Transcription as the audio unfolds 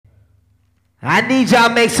I need y'all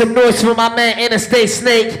make some noise for my man Interstate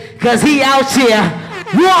Snake, cause he out here.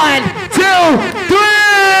 1, 2, 3!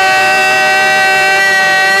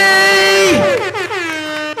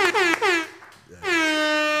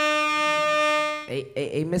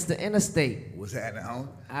 Hey, Mr. Interstate. What's happening, homie?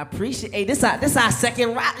 I appreciate. Hey, this our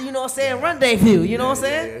second round. You know what I'm saying? Rendezvous. You know what I'm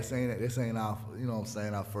saying? Yeah, this ain't our, you know what I'm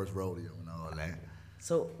saying, our first rodeo and all that.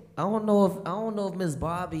 So I don't know if Miss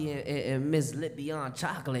Bobby and Miss Lip Beyond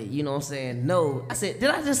Chocolate. You know what I'm saying? No, I said. Did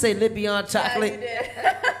I just say Lip Beyond Chocolate?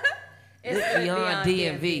 Yeah, you did. Lip Beyond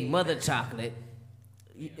DMV, Mother Chocolate.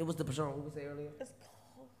 It was the Patron. What we say earlier? It's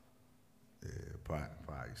cold. Yeah,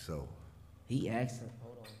 probably so. He asked him.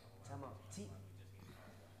 Hold on. Time out.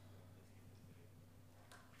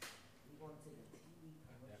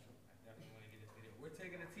 We're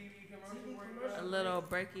taking a TV commercial. A little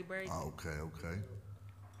breaky break. Okay.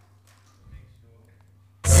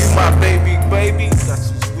 You my baby,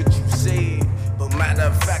 that's just what you said. But matter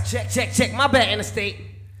of fact, Check. My bad, Interstate.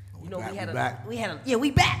 You know back, we back? yeah,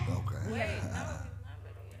 we back. Okay.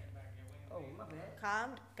 Oh, my bad.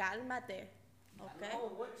 Calm, cálmate. Okay.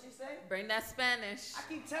 Oh, what you say? Bring that Spanish. I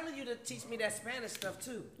keep telling you to teach me that Spanish stuff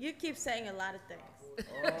too. You keep saying a lot of things.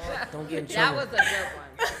 Oh, don't get in That trouble. was a good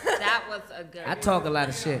one. That was a good I one. talk a lot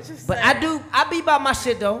of shit, but I be about my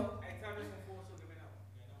shit though.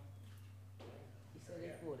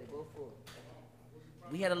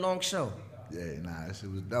 We had a long show. Yeah, nah, that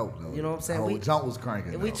shit was dope though. You know what I'm saying? The whole jump was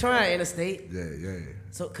cranking. We though. trying Interstate. Yeah.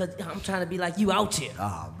 So, cause I'm trying to be like you out here.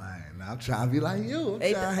 Oh man, I'm trying to be like you. I'm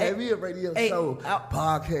Hey, trying to hey, have me a radio hey, show,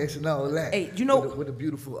 podcast and all that. Hey, you know- with the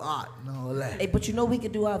beautiful art and all that. Hey, but you know we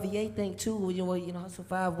could do our VA thing too. You know, Hustle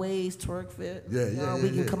 5 Ways, Twerk Fit. Yeah, You know, yeah, we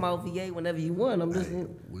can yeah. come out VA whenever you want. I'm just. Hey,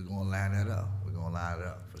 we're gonna line that up.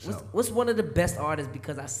 For sure. What's one of the best artists?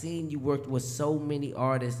 Because I seen you worked with so many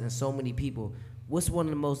artists and so many people. What's one of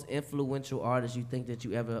the most influential artists you think that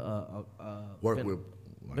you ever Work been, with?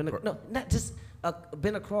 been no, not just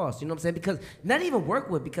been across. You know what I'm saying? Because not even work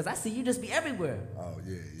with. Because I see you just be everywhere. Oh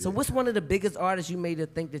yeah. So what's one of the biggest artists you made to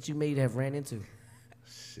think that you may have ran into?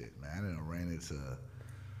 Shit, man, I done ran into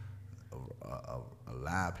a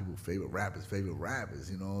lot of people's favorite rappers.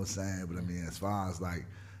 You know what I'm saying? But I mean, as far as like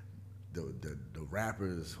the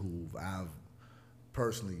rappers who I've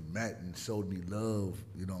personally met and showed me love,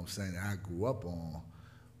 you know what I'm saying, that I grew up on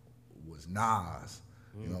was Nas.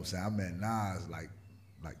 You know what I'm saying? I met Nas like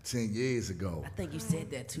 10 years ago. I think you said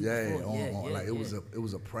that too. Yeah, before. like it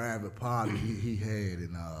was a private party he had,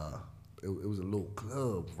 and it was a little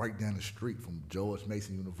club right down the street from George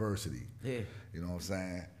Mason University. Yeah. You know what I'm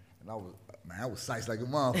saying? And I was psyched like a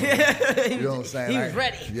motherfucker. You know what I'm saying? He like, was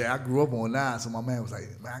ready. Yeah, I grew up on Nas, so my man was like,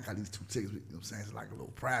 man, I got these 2 tickets. You know what I'm saying? It's like a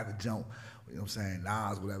little private jump. You know what I'm saying?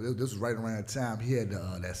 Nas, whatever. This was right around the time he had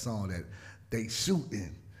that song that they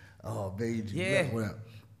shooting. Made you whatever.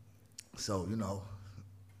 So, you know,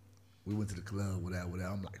 we went to the club, whatever.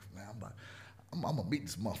 I'm like, man, I'm gonna meet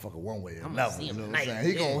this motherfucker one way or another. You know what I'm saying?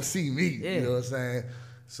 He gonna see me. You know what I'm saying?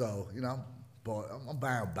 So, you know, I'm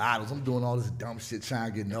buying bottles. I'm doing all this dumb shit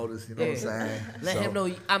trying to get noticed. You know what I'm saying? Let him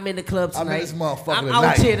know I'm in the club tonight. I'm in this motherfucker I'm tonight.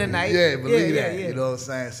 out here tonight. Yeah, believe that. Yeah. You know what I'm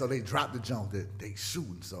saying? So they dropped the jump that they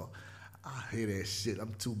shooting. So I hear that shit.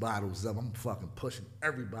 I'm 2 bottles up. I'm fucking pushing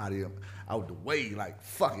everybody out the way. Like,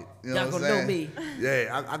 fuck it. You know Y'all what I'm gonna saying? know me.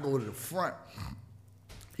 Yeah, I go to the front.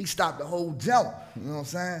 He stopped the whole jump. You know what I'm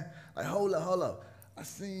saying? Like, hold up. I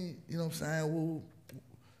seen, you know what I'm saying? We'll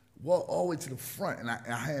walk all the way to the front, and I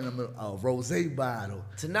hand him a rosé bottle.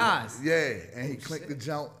 To Nas. Yeah, and he clicked the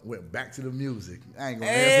jump, went back to the music. I ain't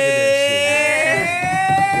gonna never forget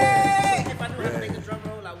that shit. If I knew how to make a drum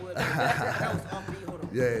roll, I would. That was off beat. Hold on.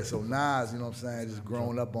 Yeah, so Nas, you know what I'm saying, just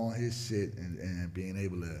growing up on his shit and being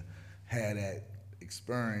able to have that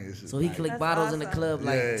experience. So he like, clicked bottles in the club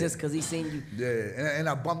like Yeah. just because he seen you. Yeah, and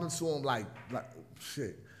I bumped into him like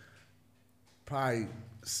shit, probably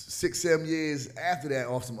 6-7 years after that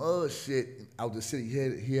off some other shit out the city.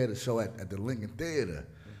 He had a show at the Lincoln Theater,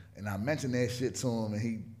 and I mentioned that shit to him,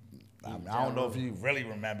 and I don't know if he really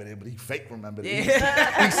remembered it, but he fake remembered it.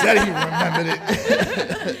 Yeah. He said he remembered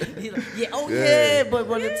it. But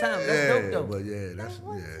one at a time. That's dope though. But yeah,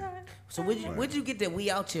 yeah. So where'd you get that We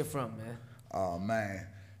Out Here from, man? Oh man,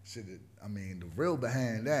 shit. I mean, the real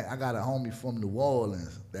behind that, I got a homie from New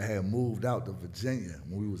Orleans that had moved out to Virginia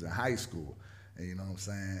when we was in high school, and you know what I'm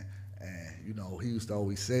saying. And you know, he used to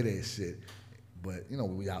always say that shit. But you know,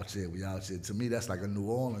 we out here. To me, that's like a New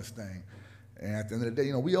Orleans thing. And at the end of the day,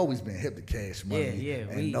 you know, we always been hip to Cash Money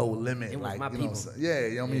and No Limit. It was like, my you know, people. you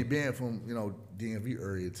know what I mean? Being from, you know, DMV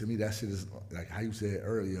area, to me that shit is like how you said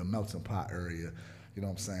earlier, a melting pot area. You know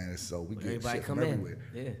what I'm saying? So we get Everybody shit from come in. everywhere.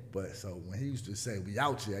 Yeah. But so when he used to say we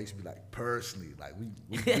out here, I used to be like personally, like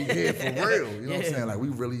we here for real. You know what I'm saying? Like we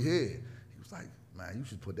really here. He was like, man, you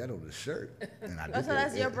should put that on the shirt. And I did Oh, so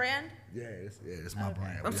that's your brand? Yeah, it's my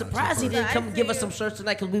brand. I'm We surprised he out didn't I come see give us you. some shirts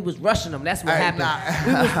tonight because we was rushing them. That's what Hey, happened. nah.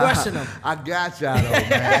 We was rushing them. I got y'all though,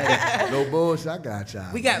 man. No bullshit, I got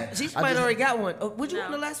y'all. We man. got. She I might just- already got one. Oh, would you No.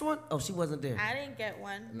 on the last one? Oh, she wasn't there. I didn't get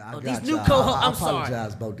one. Nah, I Oh, got these new y'all. co-hosts. I I'm sorry.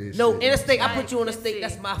 apologize about this. No, shit. Interstate. I I put you on the can state. see.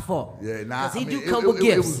 That's my fault. Yeah, nah. Because he I mean, do come with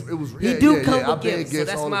gifts. It was, He do yeah, come yeah. I with beg gifts. So gifts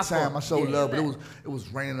that's all my the time. fault. I show Yeah. love, but it was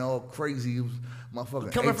raining all crazy. It was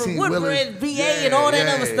motherfucking Coming from 18 Woodbridge, wheelers. VA, and all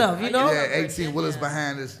that other stuff, you know? Yeah, Yeah. 18 wheelers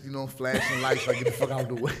behind us, flashing lights like get the fuck out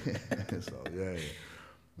the way. So yeah.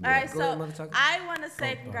 All right, Go ahead, so Mother Tucker. I want to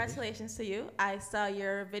say Barbie. congratulations to you. I saw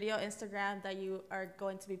your video Instagram that you are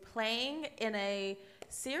going to be playing in a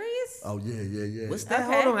series. Oh yeah. What's that?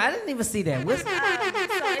 Okay. Hold on. I didn't even see that. What's So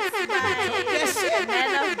it's by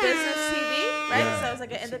Men of Business TV, right? Yeah. So it's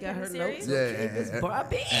like an She got her independent notes. series. Yeah, Okay, Miss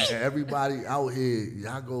Barbie. and everybody out here,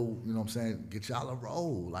 y'all go, you know what I'm saying, get y'all a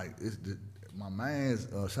role. Like, my man's,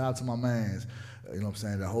 shout out to my man's, you know what I'm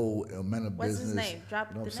saying, the whole Men of What's Business. his name? Drop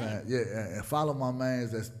you know what the I'm saying? Yeah, and follow my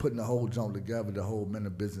man's that's putting the whole joint together, the whole Men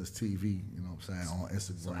of Business TV, you know what I'm saying, on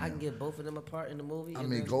Instagram. So I can get both of them apart in the movie? I and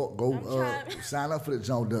mean, then- go I'm trying. sign up for the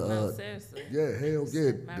joint. No, seriously. Yeah, hell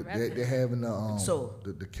yeah. My They're having So-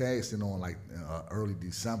 the casting on like early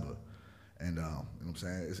December, and you know what I'm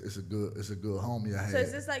saying, it's a good homie I had. So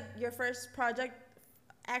is this like your first project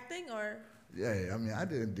acting or? Yeah, I mean, I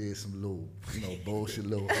did some little, bullshit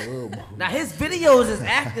little hood movies. Now his videos is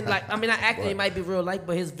acting like, I mean, not acting, it might be real life,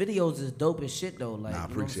 but his videos is dope as shit though. Like, Nah, I you know what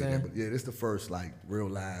I'm appreciate saying? that. But yeah, this the first like real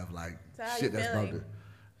live like So how shit you that's about feeling? to.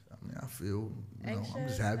 I mean, I feel, I'm Anxious,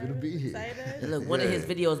 just happy to be here. excited? And look, one of his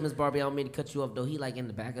Yeah. videos, Miss Barbie, I don't mean to cut you off though. He like in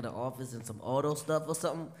the back of the office and some auto stuff or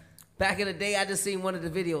something. Back in the day, I just seen one of the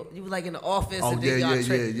videos. He was like in the office. Oh, and then y'all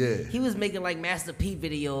yeah. He was making like Master P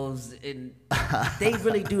videos, and they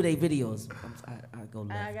really do their videos. I go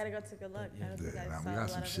I left. gotta go take a look. I don't think Yeah, I nah, saw we a got lot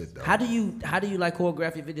some of shit it. though. How do you like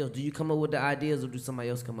choreograph your videos? Do you come up with the ideas or do somebody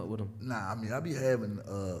else come up with them? Nah, I mean, I be having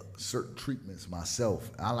certain treatments myself.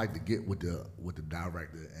 I like to get with the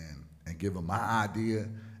director and give him my idea,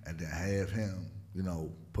 and then have him,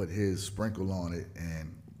 put his sprinkle on it,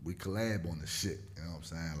 and we collab on the shit. You know what I'm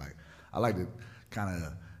saying? Like, I like to kind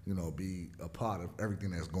of, be a part of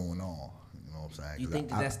everything that's going on. You know what I'm saying? You 'Cause think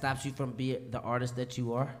that stops you from being the artist that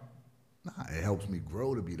you are? Nah, it helps me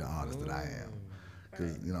grow to be the artist that I am.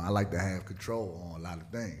 Because, I like to have control on a lot of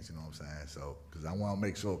things, you know what I'm saying? So, because I want to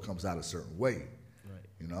make sure it comes out a certain way,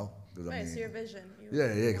 you know? 'Cause, Right, it's your vision.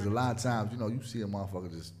 Yeah, because a lot of times, you see a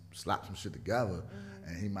motherfucker just slap some shit together,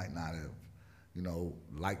 and he might not have,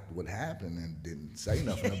 liked what happened and didn't say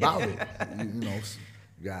nothing about it.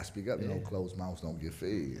 You gotta speak up. Closed mouths don't get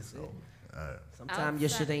fed. So, Sometimes your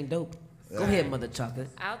Outside- shit ain't dope. Go ahead, Mother Chocolate.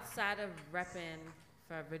 Outside of repping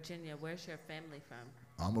for Virginia, where's your family from?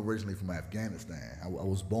 I'm originally from Afghanistan. I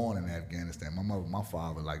was born in Afghanistan. My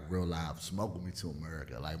father, like real life, smuggled me to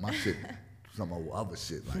America. Like my shit, some other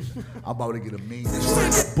shit. Like I'm about to get a mean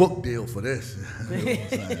book deal for this. You know what I'm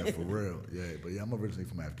saying? For real. Yeah, but yeah, I'm originally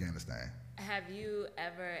from Afghanistan. Have you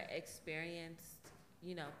ever experienced,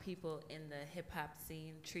 people in the hip hop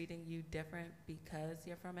scene treating you different because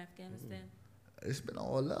you're from Afghanistan? It's been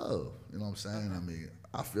all love. You know what I'm saying? I mean,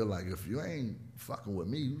 I feel like if you ain't fucking with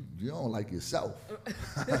me, you don't like yourself.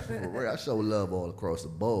 For real, I show love all across the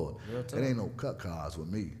board. It ain't no cut cards with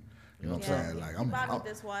me. You know what I'm saying? Like He bought me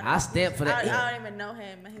this water. I stamp for that. I don't even know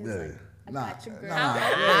him. And he was Yeah. like, I Nah, got you, girl. nah.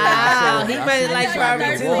 Wow, he I made see it you like trying to Barbie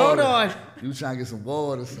get too. water. Hold on. You trying to get some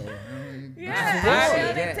water, so Yeah, Wow. I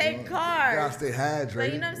really Yeah. take you gotta cards. stay hydrated.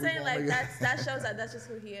 But you know what I'm We saying? gonna Like make it- that shows that's just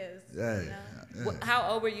who he is. Yeah. You know? Yeah.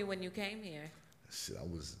 How old were you when you came here? Shit,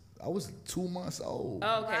 I was 2 months old.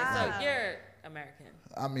 Oh, okay, Wow. so you're American.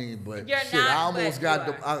 I mean, but You're shit, not, I almost but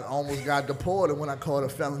you I almost got deported when I caught a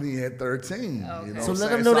felony at 13. Okay. You know So what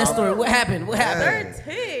let I'm them know saying? that So story. What happened? What happened?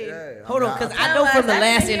 13. Yeah, Hold on, I- because I- I know from the Tell us, I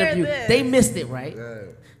last didn't hear interview, this. they missed it, right? Yeah.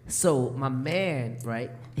 So my man,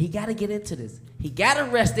 right? He got to get into this. He got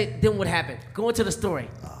arrested. Then what happened? Go into the story.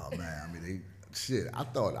 Oh man, I mean, I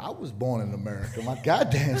thought I was born in America, my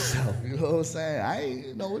goddamn self. You know what I'm saying? I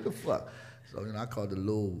ain't know what the fuck. So I called the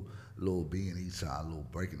little B&E child, little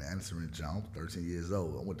breaking and answering jump, 13 years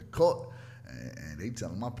old. I went to court, and they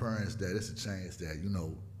telling my parents that it's a chance that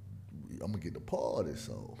I'm gonna get deported.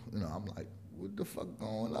 So I'm like, what the fuck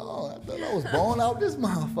going on? I thought I was born out this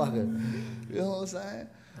motherfucker. You know what I'm saying?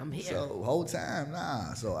 I'm here. So whole time,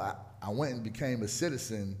 nah. So I went and became a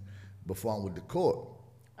citizen before I went to court.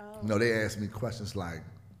 They asked me questions like,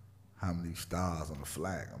 how many stars on the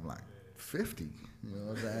flag? I'm like, 50. You know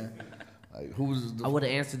what I'm saying? Like, who's the I would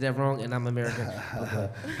have answered that wrong, and I'm American. Okay.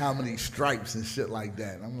 how many stripes and shit like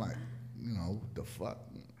that? And I'm like, you know, what the fuck?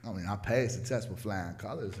 I mean, I passed the test with flying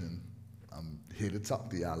colors, and I'm here to talk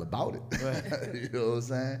to y'all about it. Right. You know what I'm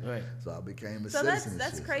saying? Right. So I became a So citizen.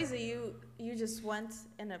 that's and shit. crazy. You just went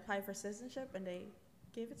and applied for citizenship, and they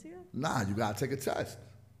gave it to you? Nah, you gotta take a test.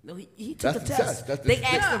 No, he took That's a the test. test. That's the They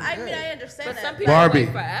test. asked No, him. I mean I understand But that. some people Barbie,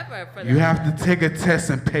 wait forever for You that. have to take a test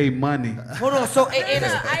and pay money. Hold on. So No,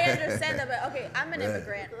 I understand that, but okay, I'm an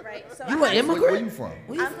immigrant, right? So You I an have- immigrant? Where you from?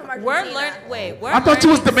 I'm from Argentina. We're learning. Wait, we're I thought you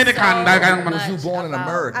was learning Dominican. so Like, I'm- much you was born in about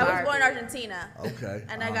America. I was Barbie. born in Argentina. Okay.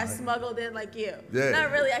 And I got smuggled in like you. Yeah.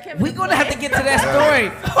 Not really. I can't. we gonna have to get to that story.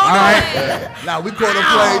 All right. Now we caught a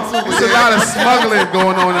play too. There's a lot of smuggling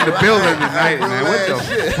going on in the building tonight, man. What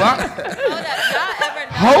the fuck? Hold up, y'all ever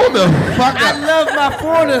know? Hold the fuck I up. love my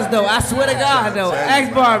foreigners though. I swear to God though.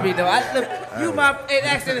 Ask Barbie though. You my and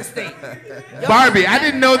ask in the state. Barbie, I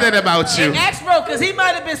didn't know that about you. And ask bro, cause he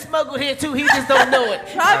might have been smuggled here too. He just don't know it.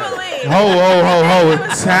 Probably. Ho.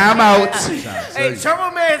 Time out. Hey,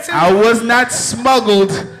 Trouble Man too. I was not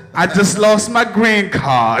smuggled. I just lost my green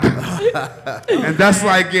card. And that's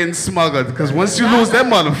like getting smuggled. Because once you lose that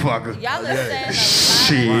motherfucker. Y'all are saying a lot of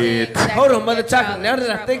Shit. things that Hold can on, Mother get y'all Chocolate. in Now that I'm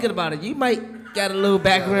trouble. thinking about it, you might got a little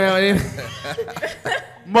background in.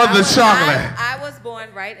 Mother chocolate. I was born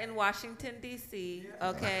right in Washington, D.C.,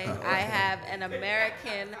 okay? I have an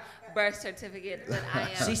American birth certificate, but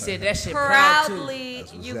I am She said that shit proud too. proudly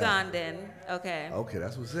That's what's Ugandan, okay? Okay,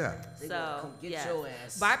 that's what's up. They So, gonna come get yes. your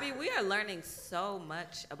ass. Barbie, we are learning so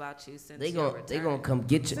much about you since They your gonna return. come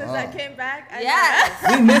get you. Since I came back, I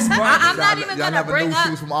Yes. We miss Barbie. I'm not Y'all- even y'all gonna never bring knew up. she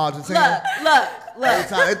was from Argentina? Look. Every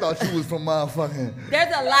time they thought she was from motherfucking.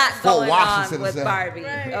 There's a lot Fort going Washington on with or something. Barbie,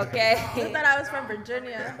 Right. okay? I thought I was from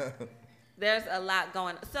Virginia. There's a lot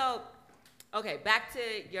going on. So, okay, back to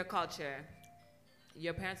your culture.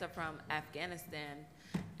 Your parents are from Afghanistan,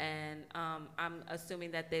 and I'm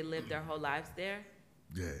assuming that they lived their whole lives there.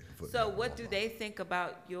 Yeah. So, what do they think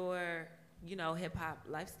about your, hip hop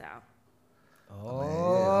lifestyle?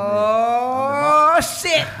 Oh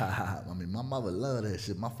shit! I mean, my mother loved that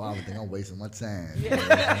shit. My father think I'm wasting my time. You know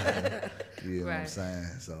what I'm Right. saying?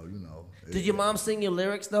 So, Did your mom sing your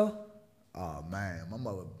lyrics though? Oh, man. My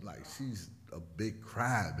mother, she's a big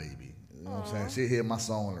crybaby. You know what I'm saying? She'd hear my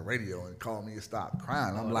song on the radio and call me and stop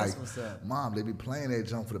crying. I'm like, that's what's up. Mom, they be playing that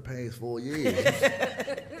jump for the past 4 years.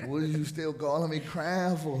 What are you still calling me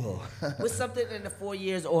crying for? What's something in the 4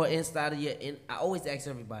 years or inside of your? I always ask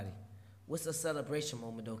everybody, what's a celebration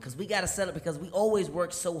moment though? Because we gotta celebrate. Because we always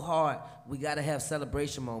work so hard. We gotta have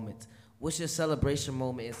celebration moments. What's your celebration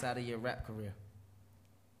moment inside of your rap career?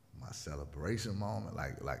 My celebration moment,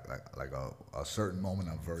 like a certain moment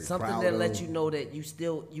I'm very Something proud that of. let you know that you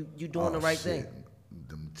still you doing the right thing.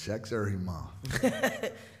 Them checks every month.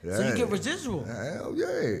 So you get residual. Hell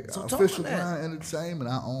yeah. So talk Official on that. Grind Entertainment.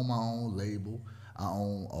 I own my own label. I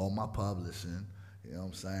own all my publishing. You know what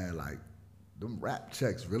I'm saying? Like, them rap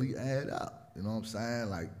checks really add up. You know what I'm saying?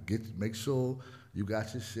 Like, make sure you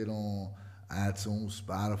got your shit on iTunes,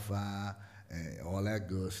 Spotify, and all that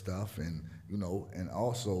good stuff. And, and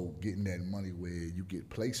also getting that money where you get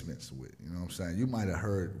placements with. You know what I'm saying? You might have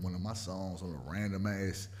heard one of my songs on a random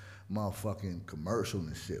ass motherfucking commercial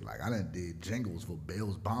and shit. Like, I done did jingles for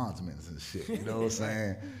Bell's Bondsmen and shit. You know what I'm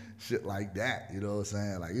saying? Shit like that. You know what I'm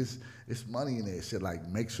saying? Like, it's money in that shit. Like,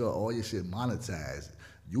 make sure all your shit monetized.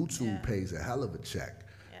 YouTube pays a hell of a check.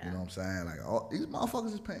 Yeah. You know what I'm saying? Like, all these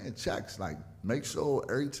motherfuckers is paying checks. Like, make sure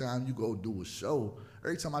every time you go do a show,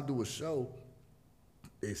 every time I do a show,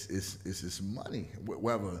 it's money.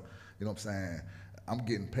 Whether, you know what I'm saying, I'm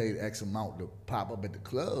getting paid X amount to pop up at the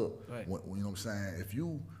club. Right. You know what I'm saying? If you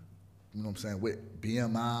know what I'm saying, with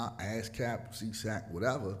BMI, ASCAP, CSAC,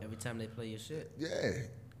 whatever, Every time they play your shit. yeah,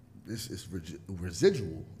 it's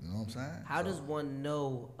residual. You know what I'm saying? How does one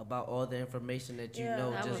know about all the information that you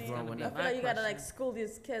know that just was growing gonna be I up? feel like you gotta question. school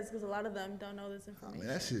these kids because a lot of them don't know this I information. mean,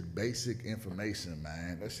 that shit basic information,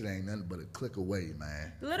 man. That shit ain't nothing but a click away,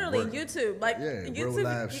 man. Literally, Work. YouTube, like Yeah, real YouTube,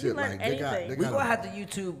 live you shit. can learn Like, they got- anything. they We got gonna have to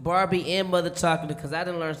YouTube Barbie and Mother Chocolate because I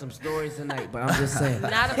didn't learn some stories tonight. But I'm just saying.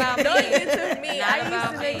 Not about me. Don't YouTube me. Not I used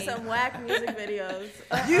about to make me. some whack music videos.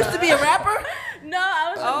 You used to be a rapper? No,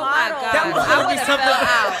 I was a Oh my model. God. That was I gonna would be have something- fell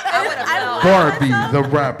out. I would have I fell out. Barbie, the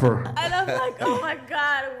rapper. And I'm like, oh my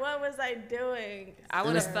God, what was I doing? I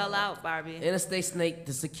would have fell out, Barbie. Interstate Snake,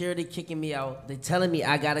 the security kicking me out. They telling me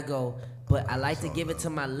I gotta go, but I like to give it to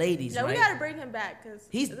my ladies, No, right? we gotta bring him back because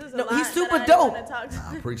He's- there's a no, lot he's that super I dope. wanna talk to.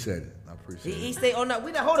 I appreciate it. I appreciate He it. stay on that.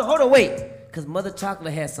 Hold on, wait. Because Mother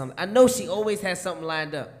Chocolate has something. I know she always has something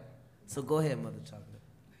lined up. So go ahead, Mother Chocolate.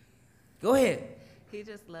 Go ahead. He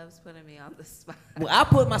just loves putting me on the spot. Well, I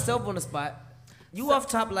put myself on the spot. You off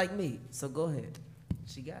top like me, so go ahead.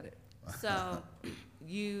 She got it. So,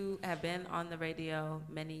 you have been on the radio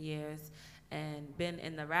many years and been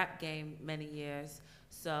in the rap game many years.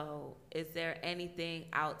 So, is there anything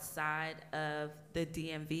outside of the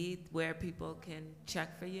DMV where people can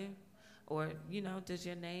check for you? Or, you know, does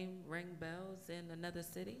your name ring bells in another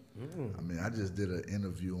city? I mean, I just did an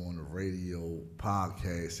interview on the radio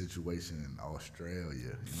podcast situation in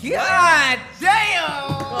Australia. You know? God damn!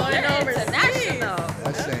 Going overseas. International.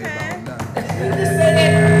 That shit ain't about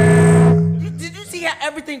nothing. Did you see how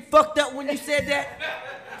everything fucked up when you said that?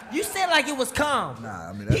 You said like it was calm. Nah,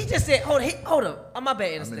 I mean, He just said, hold up. I'm my bad,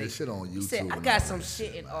 I Interstate. mean, this shit on YouTube. He said, I and got all some that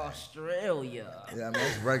shit in Australia. Yeah, I mean,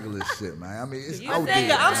 it's regular shit, man. I mean, it's You out think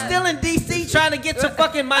there. I'm man. still in D.C. trying to get to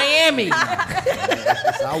fucking Miami. It's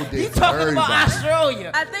out there You for talking about everybody.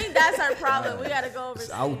 Australia. I think that's our problem. We gotta go overseas.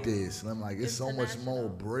 It's out there, Slim. Like, it's so much more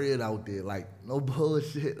bread out there. Like, no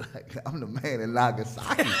bullshit. Like, I'm the man in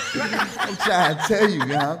Nagasaki. I'm trying to tell you,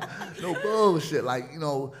 no bullshit. Like, you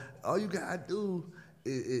know, all you gotta do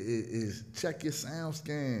is check your sound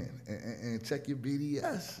scan and check your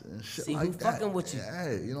BDS and shit See like who that. fucking with you.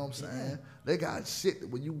 Yeah, you know what I'm saying? They got shit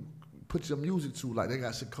when you put your music to, like, they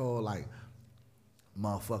got shit called, like,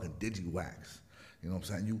 motherfucking DigiWax. You know what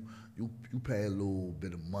I'm saying? You pay a little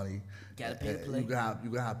bit of money. Gotta pay to and play. You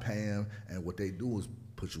gotta pay them, and what they do is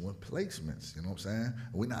put you in placements. You know what I'm saying?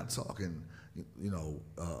 And we're not talking,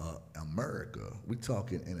 America. We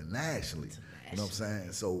talking internationally. You know what I'm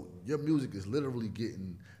saying? So your music is literally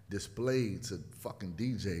getting displayed to fucking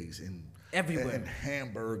DJs in Everywhere. in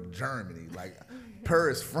Hamburg, Germany, like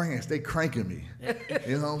Paris, France. They cranking me.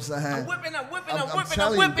 You know what I'm saying? I'm whipping. I'm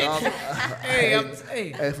telling you, dog.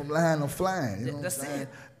 Hey. Hey, from lying, I'm flying. You know what I'm That's saying? it.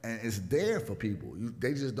 And it's there for people.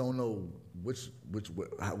 They just don't know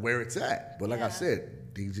where it's at. But like I said,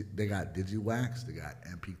 they got DigiWax, they got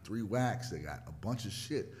MP3 Wax, they got a bunch of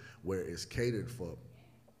shit where it's catered for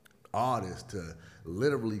artists to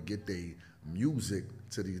literally get their music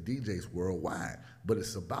to these DJs worldwide. But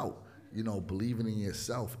it's about, believing in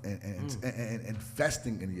yourself and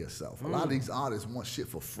investing in yourself. A lot of these artists want shit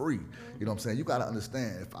for free. You know what I'm saying? You got to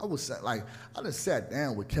understand. If I was I done sat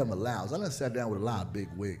down with Kevin Lyles. I done sat down with a lot of big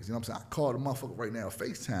wigs. You know what I'm saying? I called a motherfucker right now,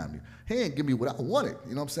 FaceTime me. He ain't give me what I wanted.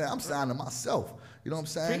 You know what I'm saying? I'm signing myself. You know what I'm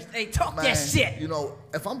saying? Hey, talk that shit.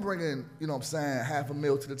 If I'm bringing,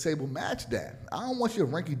 $500,000 to the table, match that. I don't want your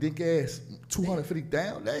rinky-dink ass 250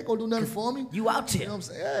 down. That ain't gonna do nothing for me. You out here. You know what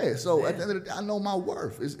I'm saying? Yeah. So at the end of the day, I know my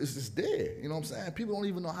worth. It's just there. You know what I'm saying? People don't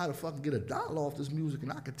even know how to fucking get $1 off this music,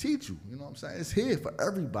 and I can teach you. You know what I'm saying? It's here for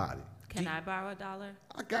everybody. Can I borrow $1?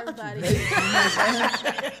 I got Everybody. you. Hey, you know what I'm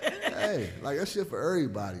saying? Hey, like that shit for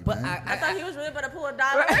everybody, But man. I thought he was really about to pull $1.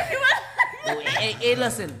 hey,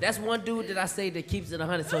 listen, that's one dude that I say that keeps it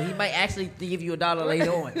 100, so he might actually give you $1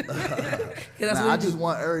 later on. 'Cause that's Nah, what I he just do.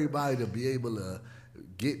 want everybody to be able to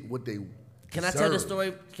get what they Can I tell the deserve.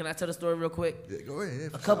 story? Can I tell the story real quick? Yeah, go ahead. Yeah, A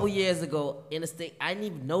for couple sure. years ago, Interstate, I didn't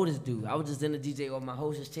even know this dude. I was just in the DJ on my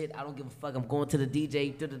host and shit. I don't give a fuck. I'm going to the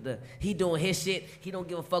DJ. He doing his shit. He don't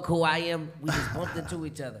give a fuck who I am. We just bumped into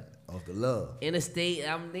each other. Off the love. Interstate,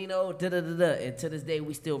 I'm, And to this day,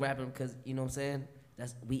 we still rapping because, you know what I'm saying?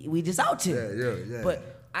 That's we just out here. Yeah.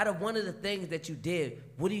 But out of one of the things that you did,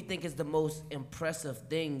 what do you think is the most impressive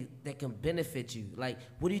thing that can benefit you? Like,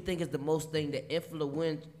 what do you think is the most thing that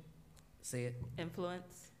say it?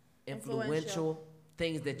 Influential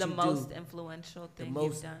things that The you most do. influential The thing most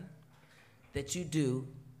you've done? that you do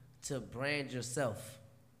to brand yourself.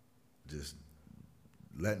 Just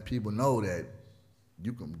letting people know that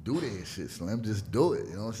you can do that shit, Slim. Just do it.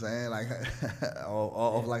 You know what I'm saying? Like,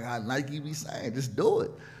 or like how Nike be saying, just do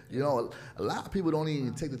it. A lot of people don't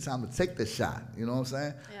even take the time to take the shot. You know what I'm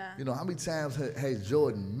saying? Yeah. How many times has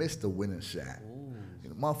Jordan missed a winning shot?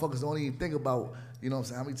 Motherfuckers don't even think about, you know what I'm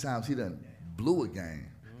saying, how many times he done blew a game.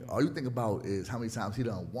 All you think about is how many times he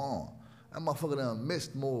done won. That motherfucker done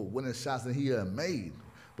missed more winning shots than he done made.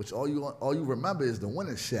 But all you remember is the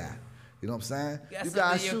winning shot. You know what I'm saying? Got You something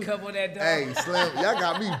guys in your shoot. cup on that, dog? Hey, Slim, y'all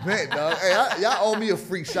got me bent, dog. Hey, y'all owe me a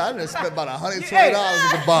free shot. I done spent about $120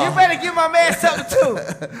 at the bar. You better give my man something too.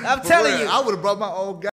 I'm For telling real, you. I would have brought my old guy.